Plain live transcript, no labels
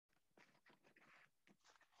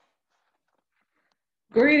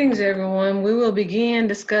Greetings, everyone. We will begin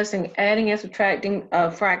discussing adding and subtracting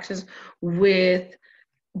fractions with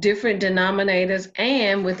different denominators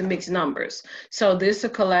and with mixed numbers. So this will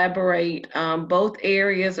collaborate both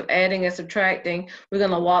areas of adding and subtracting. We're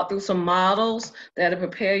going to walk through some models that'll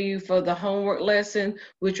prepare you for the homework lesson,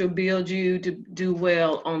 which will build you to do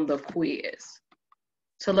well on the quiz.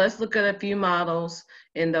 So let's look at a few models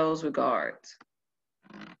in those regards.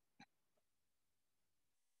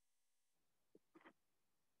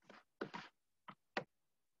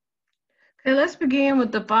 Okay, let's begin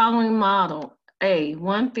with the following model. A,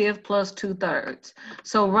 1/5 plus 2/3.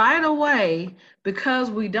 So right away, because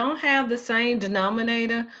we don't have the same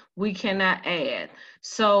denominator, we cannot add.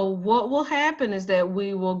 So what will happen is that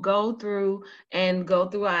we will go through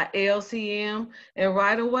our LCM, and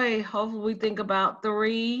right away, hopefully we think about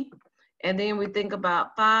 3, and then we think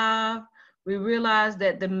about 5. We realize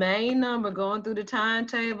that the main number going through the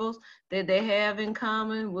timetables that they have in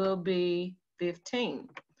common will be 15.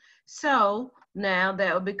 So now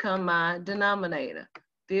that will become my denominator.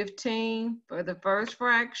 15 for the first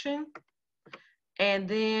fraction, and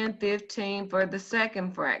then 15 for the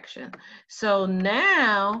second fraction. So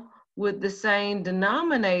now with the same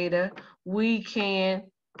denominator, we can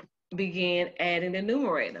begin adding the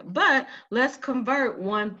numerator. But let's convert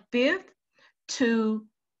 1/5 to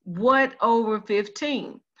what over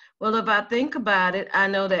 15? Well, if I think about it, I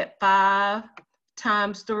know that 5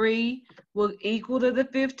 times 3 will equal to the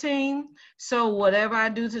 15. So whatever I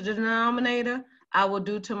do to the denominator, I will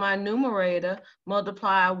do to my numerator,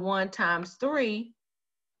 multiply 1 times 3.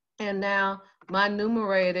 And now my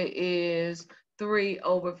numerator is 3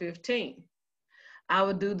 over 15. I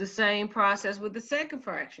would do the same process with the second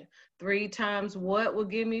fraction. 3 times what will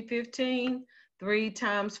give me 15? 3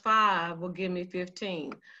 times 5 will give me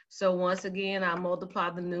 15. So once again, I multiply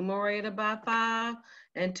the numerator by 5,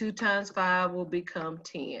 and 2 times 5 will become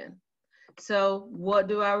 10. So what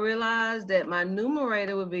do I realize? That my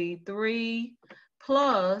numerator would be 3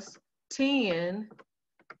 plus 10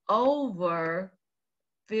 over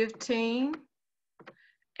 15.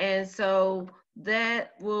 And so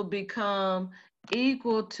that will become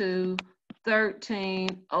equal to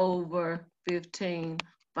 13 over 15,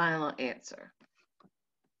 final answer.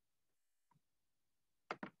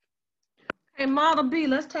 Okay, model B,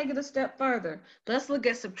 let's take it a step further. Let's look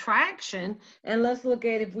at subtraction, and let's look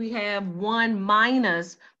at if we have 1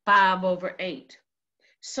 minus 5 over 8.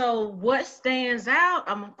 So what stands out,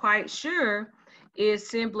 I'm quite sure, is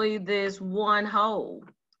simply this 1 whole.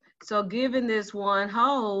 So given this 1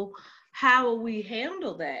 whole, how will we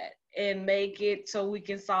handle that and make it so we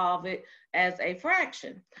can solve it as a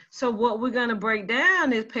fraction? So what we're going to break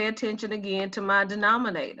down is pay attention again to my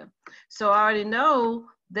denominator. So I already know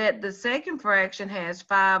that the second fraction has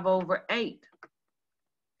 5 over 8.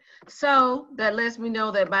 So that lets me know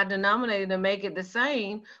that my denominator, to make it the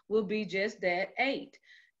same, will be just that 8.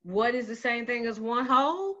 What is the same thing as 1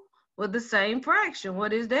 whole? Well, the same fraction.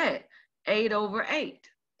 What is that? 8 over 8.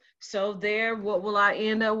 So there, what will I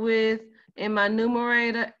end up with in my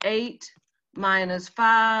numerator? 8 minus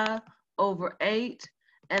 5 over 8,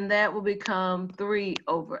 and that will become 3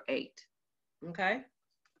 over 8. Okay?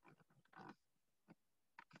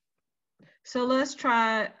 So let's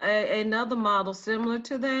try another model similar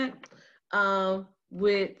to that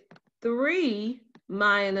with 3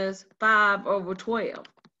 minus 5 over 12.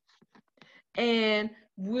 And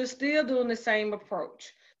we're still doing the same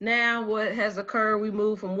approach. Now what has occurred, we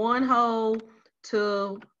move from 1 whole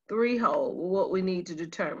to 3 whole, what we need to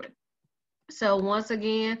determine. So once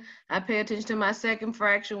again, I pay attention to my second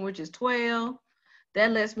fraction, which is 12.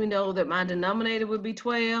 That lets me know that my denominator would be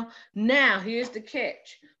 12. Now, here's the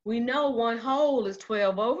catch. We know 1 whole is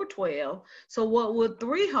 12 over 12. So what would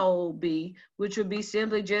 3 whole be? Which would be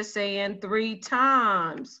simply just saying 3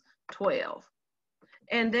 times 12.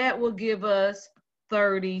 And that will give us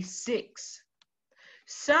 36.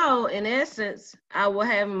 So in essence, I will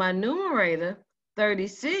have my numerator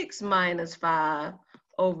 36 minus 5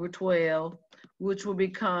 over 12, which will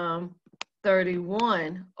become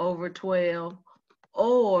 31 over 12.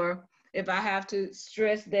 Or if I have to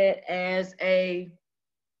stress that as a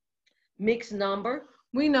mixed number,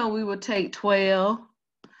 we know we would take 12,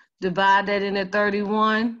 divide that into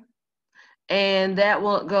 31, and that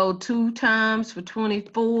will go 2 times for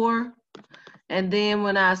 24. And then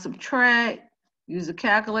when I subtract, use a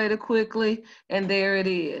calculator quickly, and there it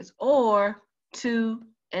is. Or 2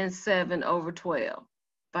 and 7 over 12.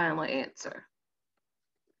 Final answer.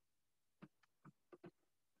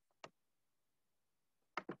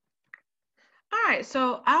 All right,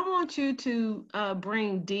 so I want you to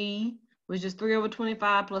bring D, which is 3 over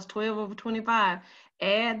 25 plus 12 over 25.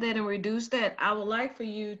 Add that and reduce that. I would like for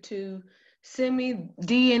you to send me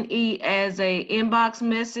D and E as a inbox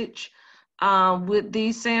message with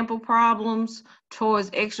these sample problems towards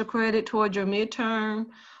extra credit towards your midterm.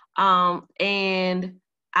 And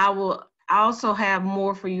I will also have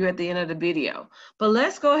more for you at the end of the video. But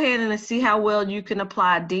let's go ahead and see how well you can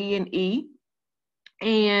apply D and E.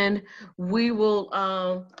 And we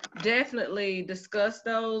will definitely discuss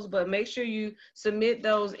those, but make sure you submit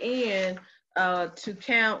those in to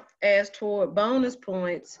count as toward bonus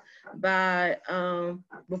points by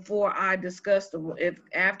before I discuss them. If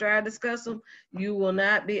after I discuss them, you will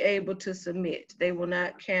not be able to submit. They will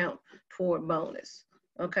not count toward bonus.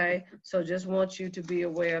 Okay, so just want you to be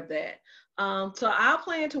aware of that. So I'll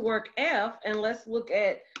plan to work F, and let's look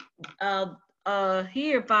at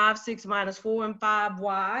here 5, 6 minus 4 and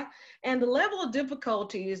 5y, and the level of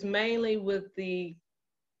difficulty is mainly with the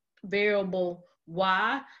variable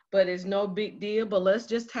y, but it's no big deal. But let's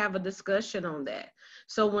just have a discussion on that.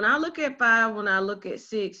 So when I look at 5, when I look at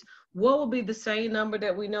 6, what will be the same number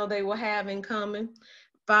that we know they will have in common?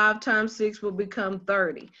 5 times 6 will become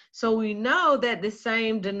 30. So we know that the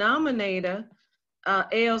same denominator,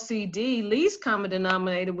 LCD, least common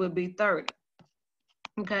denominator, will be 30.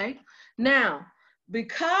 Okay. Now,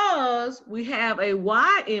 because we have a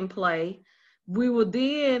y in play, we will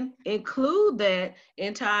then include that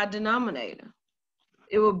into our denominator.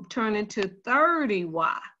 It will turn into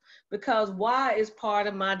 30y because y is part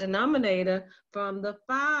of my denominator from the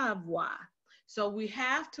 5y. So we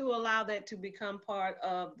have to allow that to become part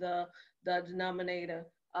of the denominator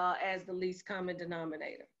as the least common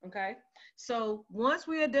denominator, okay? So once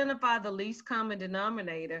we identify the least common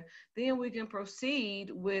denominator, then we can proceed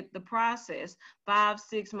with the process, 5,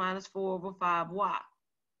 6 minus 4 over 5y.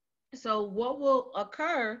 So what will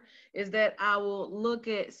occur is that I will look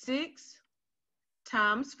at 6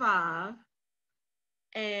 times 5,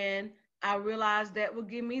 and I realize that will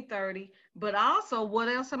give me 30, but also what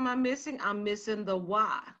else am I missing? I'm missing the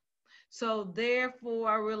y. So therefore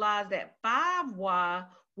I realize that 5y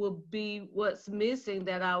will be what's missing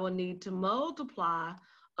that I will need to multiply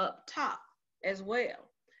up top as well.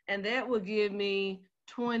 And that will give me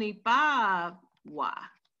 25y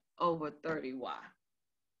over 30y.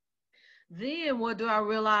 Then what do I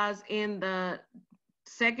realize in the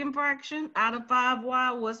second fraction out of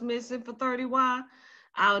 5y, what's missing for 30y?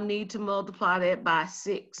 I'll need to multiply that by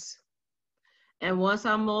 6. And once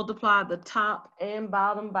I multiply the top and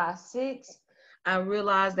bottom by 6, I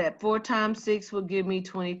realize that 4 times 6 will give me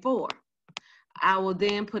 24. I will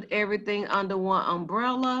then put everything under one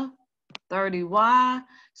umbrella, 30y.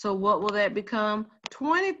 So what will that become?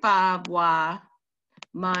 25y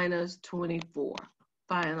minus 24.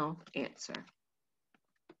 Final answer.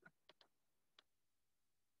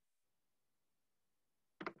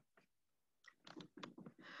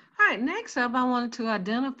 All right, next up, I wanted to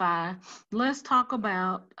identify, let's talk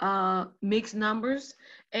about mixed numbers.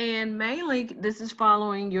 And mainly, this is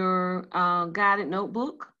following your guided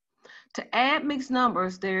notebook. To add mixed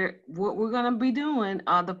numbers, what we're going to be doing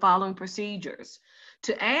are the following procedures.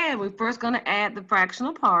 To add, we're first going to add the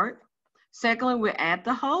fractional part. Secondly, we'll add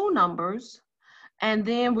the whole numbers. And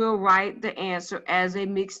then we'll write the answer as a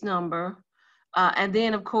mixed number. And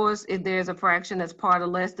then, of course, if there's a fraction that's part of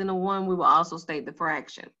less than a 1, we will also state the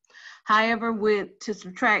fraction. However, to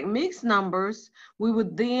subtract mixed numbers, we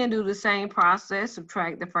would then do the same process,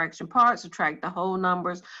 subtract the fraction part, subtract the whole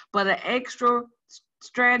numbers. But an extra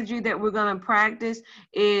strategy that we're going to practice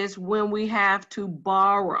is when we have to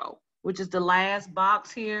borrow, which is the last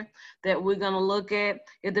box here that we're going to look at.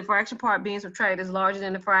 If the fraction part being subtracted is larger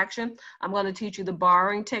than the fraction, I'm going to teach you the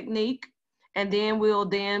borrowing technique. And then we'll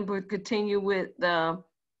continue with the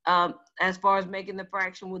as far as making the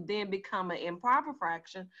fraction will then become an improper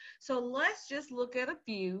fraction. So let's just look at a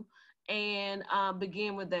few and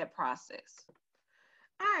begin with that process.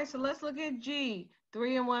 All right, so let's look at G,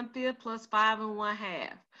 3 1/5 plus 5 1/2.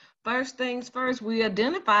 First things first, we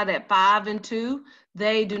identify that 5 and 2,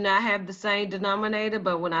 they do not have the same denominator,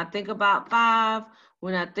 but when I think about 5,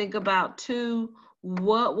 when I think about 2,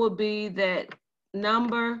 what will be that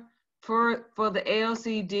number for the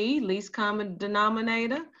LCD, least common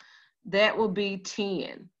denominator? That will be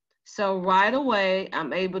 10. So right away,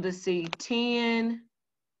 I'm able to see 10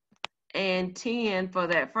 and 10 for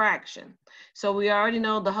that fraction. So we already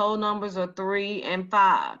know the whole numbers are 3 and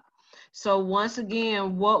 5. So once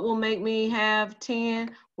again, what will make me have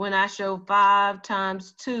 10? When I show 5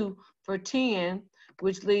 times 2 for 10,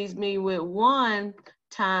 which leaves me with 1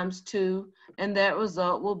 times 2, and that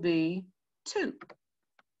result will be 2.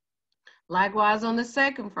 Likewise on the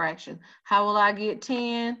second fraction, how will I get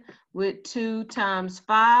 10? With 2 times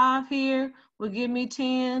 5 here will give me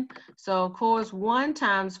 10. So of course 1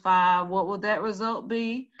 times 5, what will that result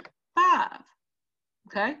be? 5.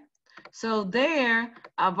 Okay, so there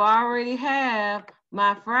I've already have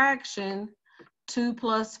my fraction 2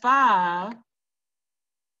 plus 5.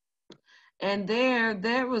 And there,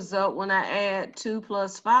 that result, when I add 2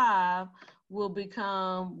 plus 5, will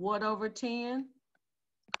become what over 10?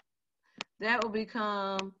 That will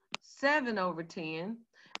become 7 over 10.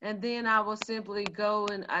 And then I will simply go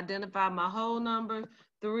and identify my whole number.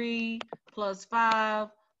 3 plus 5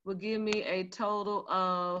 will give me a total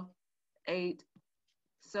of 8.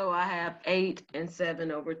 So I have 8 and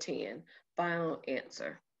 7 over 10. Final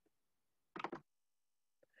answer.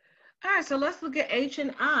 All right, so let's look at H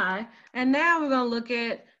and I. And now we're going to look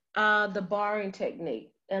at the barring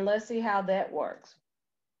technique. And let's see how that works.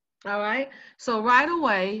 All right, so right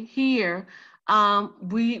away here,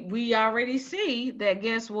 we already see that,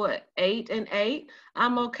 guess what, 8 and 8,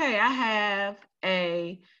 I'm okay. I have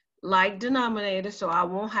a like denominator, so I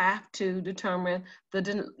won't have to determine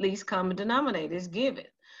the least common denominator is given.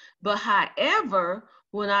 But however,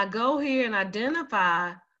 when I go here and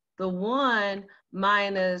identify the 1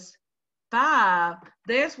 minus 5,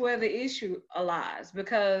 there's where the issue lies,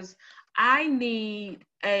 because I need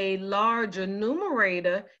a larger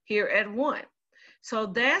numerator here at 1. So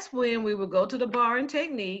that's when we will go to the barring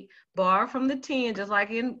technique, bar from the 10, just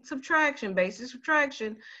like in subtraction, basic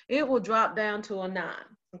subtraction, it will drop down to a 9,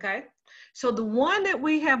 okay? So the one that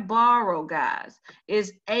we have borrowed, guys,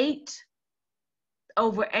 is 8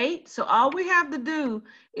 over 8. So all we have to do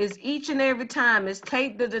is each and every time is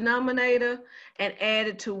take the denominator and add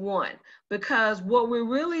it to 1. Because what we're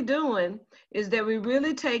really doing is that we're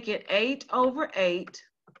really taking 8 over 8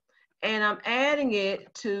 and I'm adding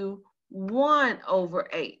it to 1 over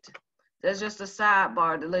 8. That's just a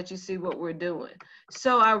sidebar to let you see what we're doing.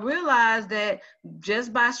 So I realized that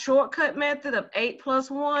just by shortcut method of 8 plus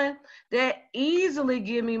 1, that easily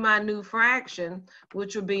give me my new fraction,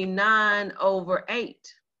 which would be 9 over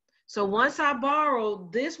 8. So once I borrow,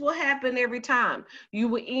 this will happen every time. You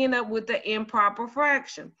will end up with the improper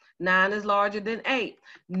fraction. 9 is larger than 8.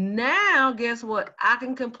 Now, guess what? I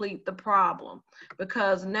can complete the problem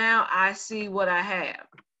because now I see what I have.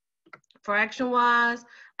 Fraction-wise,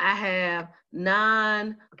 I have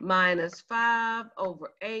 9 minus 5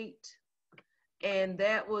 over 8. And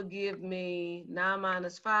that will give me 9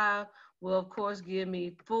 minus 5 will, of course, give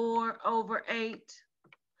me 4 over 8.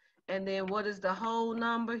 And then what is the whole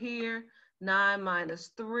number here? 9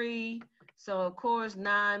 minus 3. So, of course,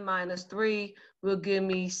 9 minus 3 will give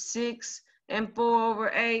me 6 and 4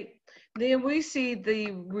 over 8. Then we see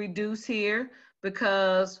the reduce here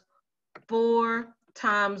because 4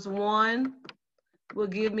 times 1 will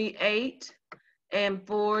give me 8. And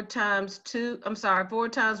 4 times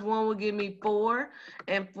 1 will give me 4.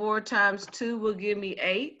 And 4 times 2 will give me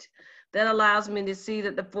 8. That allows me to see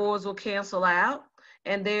that the 4s will cancel out.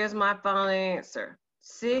 And there's my final answer,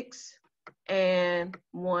 6 and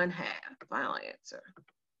 1/2, final answer.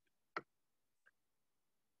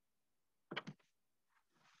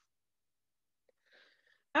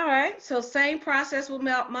 All right, so same process with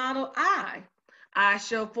model I. I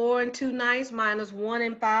show 4 and 2 ninths minus 1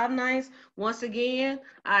 and 5 ninths. Once again,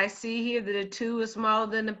 I see here that the 2 is smaller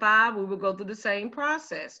than the 5. We will go through the same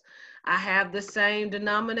process. I have the same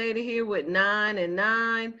denominator here with 9 and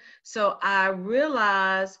 9. So I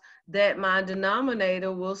realize that my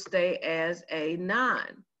denominator will stay as a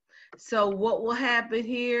 9. So what will happen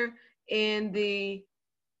here in the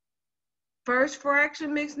first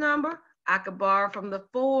fraction mixed number? I could borrow from the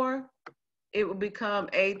 4. It will become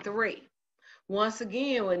a 3. Once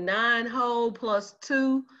again, with 9 whole plus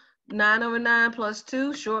 2, 9 over 9 plus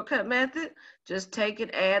 2, shortcut method, just take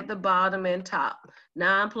it, add the bottom and top.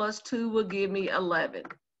 9 plus 2 will give me 11.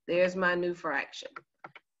 There's my new fraction.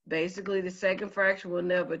 Basically, the second fraction will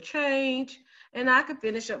never change, and I can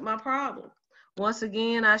finish up my problem. Once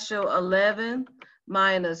again, I show 11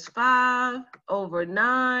 minus 5 over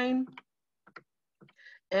 9.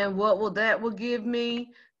 And what will that will give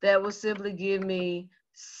me? That will simply give me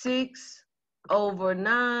 6 over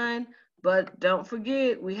 9. But don't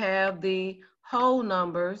forget, we have the whole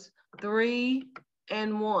numbers, 3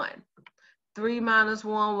 and 1. 3 minus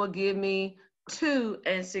 1 will give me 2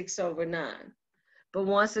 and 6 over 9. But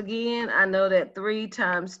once again, I know that 3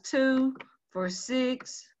 times 2 for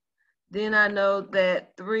 6. Then I know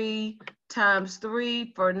that 3 times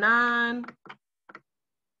 3 for 9.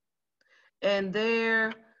 And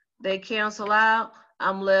there, they cancel out.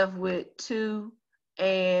 I'm left with 2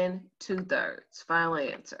 and 2/3. Final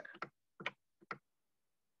answer.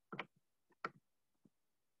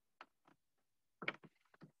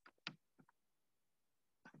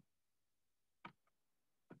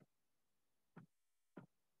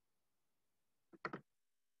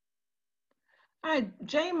 right,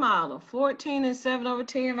 J model, 14 and 7 over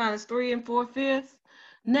 10 minus 3 and 4/5.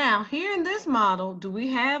 Now, here in this model, do we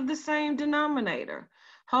have the same denominator?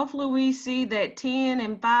 Hopefully we see that 10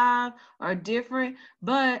 and 5 are different,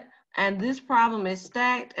 and this problem is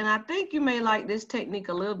stacked, and I think you may like this technique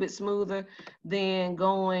a little bit smoother than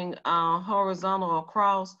going horizontal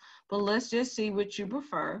across, but let's just see what you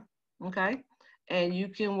prefer, okay? And you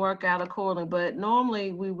can work out accordingly, but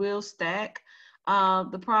normally we will stack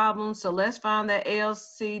the problem. So let's find that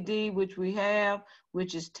LCD, which we have,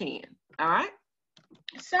 which is 10, all right?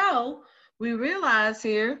 So we realize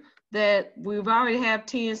here that we've already have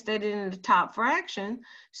 10 stated in the top fraction.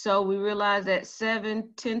 So we realize that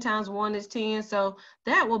 10 times 1 is 10. So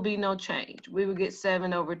that will be no change. We will get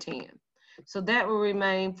 7 over 10. So that will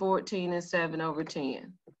remain 14 and 7 over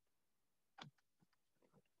 10.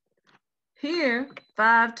 Here,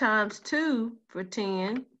 5 times 2 for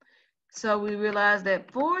 10. So we realize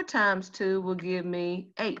that 4 times 2 will give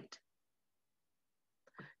me 8.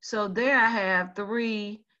 So there I have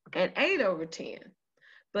 3 and 8 over 10.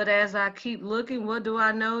 But as I keep looking, what do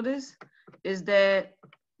I notice? Is that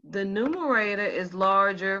the numerator is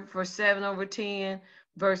larger for 7 over 10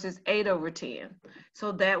 versus 8 over 10.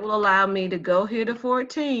 So that will allow me to go here to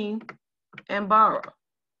 14 and borrow.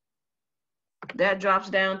 That drops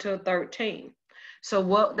down to 13. So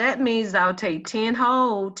what that means, I'll take 10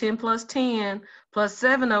 whole, 10 plus 10 plus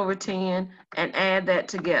 7 over 10 and add that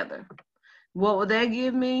together. What would that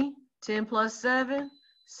give me? 10 plus 7,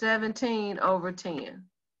 17 over 10.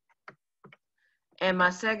 And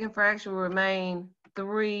my second fraction will remain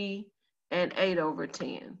 3 and 8 over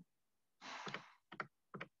 10.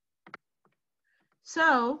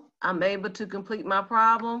 So I'm able to complete my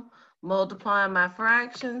problem, multiplying my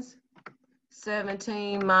fractions.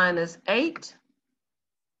 17 minus 8.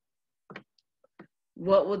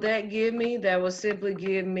 What would that give me? That would simply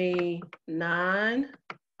give me 9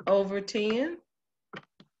 over 10.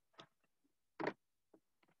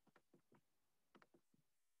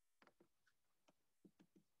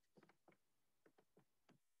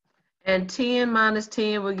 And 10 minus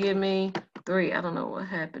 10 will give me 3. I don't know what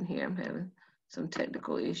happened here. I'm having some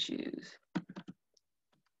technical issues.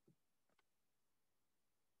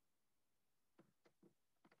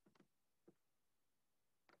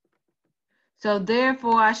 So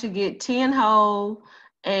therefore, I should get 10 whole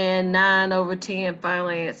and 9 over 10 final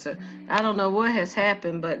answer. I don't know what has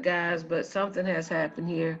happened, but something has happened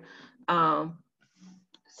here.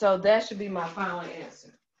 So that should be my final answer.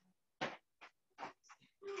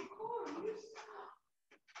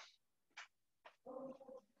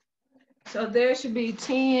 So there should be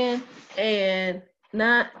 10 and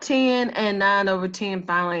 9 over 10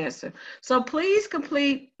 final answer. So please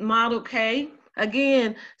complete Model K.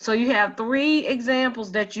 Again, so you have 3 examples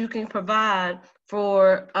that you can provide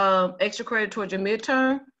for extra credit towards your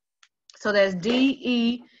midterm. So that's D,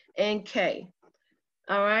 E, and K.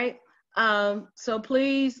 All right. So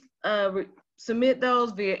please submit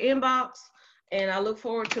those via inbox, and I look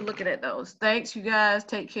forward to looking at those. Thanks, you guys.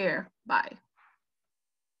 Take care. Bye.